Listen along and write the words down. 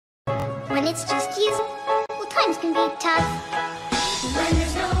when it's just you. Well, times can be tough. When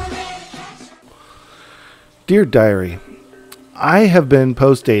there's no one there to catch. Dear Diary, I have been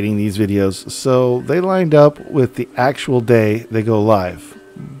post-dating these videos, so they lined up with the actual day they go live.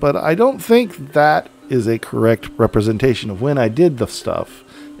 But I don't think that is a correct representation of when I did the stuff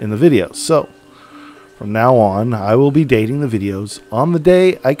in the video. So, from now on, I will be dating the videos on the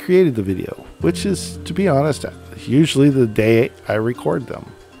day I created the video, which is, to be honest, usually the day I record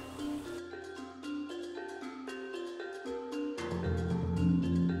them.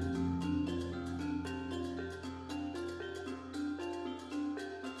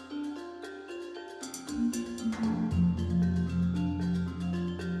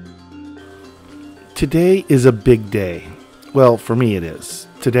 Today is a big day. Well, for me it is.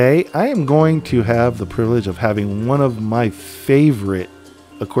 Today I am going to have the privilege of having one of my favorite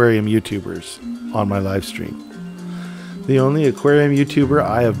aquarium YouTubers on my live stream. The only aquarium YouTuber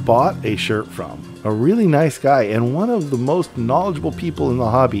I have bought a shirt from. A really nice guy and one of the most knowledgeable people in the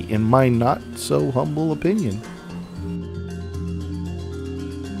hobby, in my not so humble opinion.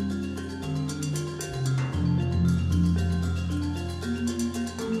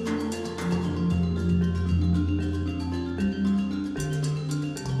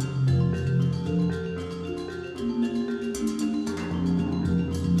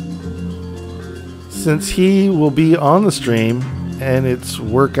 Since he will be on the stream and it's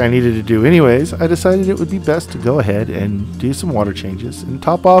work I needed to do anyways, I decided it would be best to go ahead and do some water changes and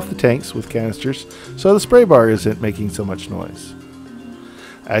top off the tanks with canisters so the spray bar isn't making so much noise.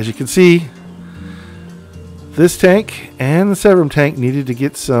 As you can see, this tank and the Severum tank needed to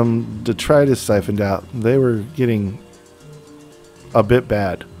get some detritus siphoned out. They were getting a bit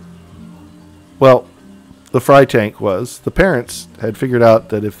bad. Well, the fry tank was. The parents had figured out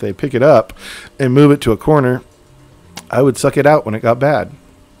that if they pick it up and move it to a corner, I would suck it out when it got bad.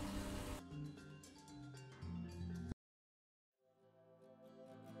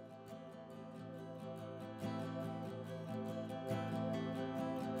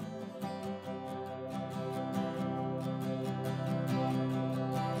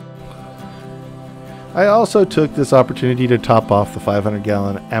 I also took this opportunity to top off the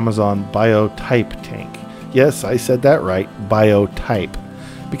 500-gallon Amazon Biotype tank. Yes, I said that right, Biotype,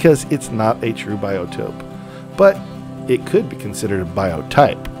 because it's not a true biotope, but it could be considered a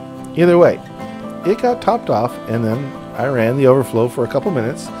biotype. Either way, it got topped off, and then I ran the overflow for a couple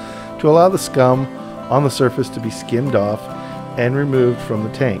minutes to allow the scum on the surface to be skimmed off and removed from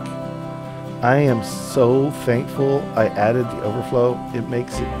the tank. I am so thankful I added the overflow. It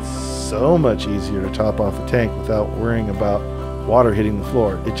makes it so much easier to top off the tank without worrying about water hitting the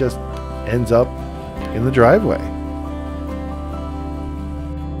floor. It just ends up in the driveway.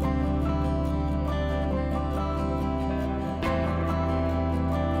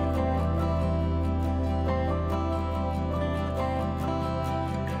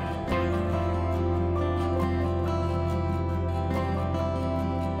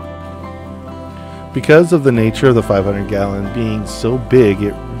 Because of the nature of the 500-gallon being so big,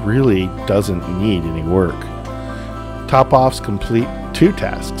 it really doesn't need any work. Top-offs complete two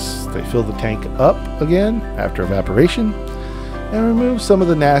tasks. They fill the tank up again after evaporation and remove some of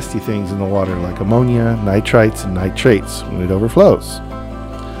the nasty things in the water like ammonia, nitrites, and nitrates when it overflows.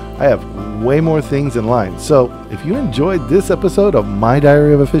 I have way more things in line, so if you enjoyed this episode of My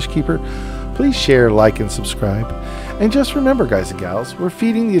Diary of a Fishkeeper, please share, like, and subscribe. And just remember, guys and gals, we're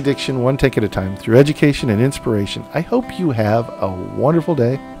feeding the addiction one tank at a time through education and inspiration. I hope you have a wonderful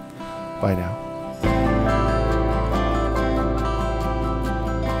day. Bye now.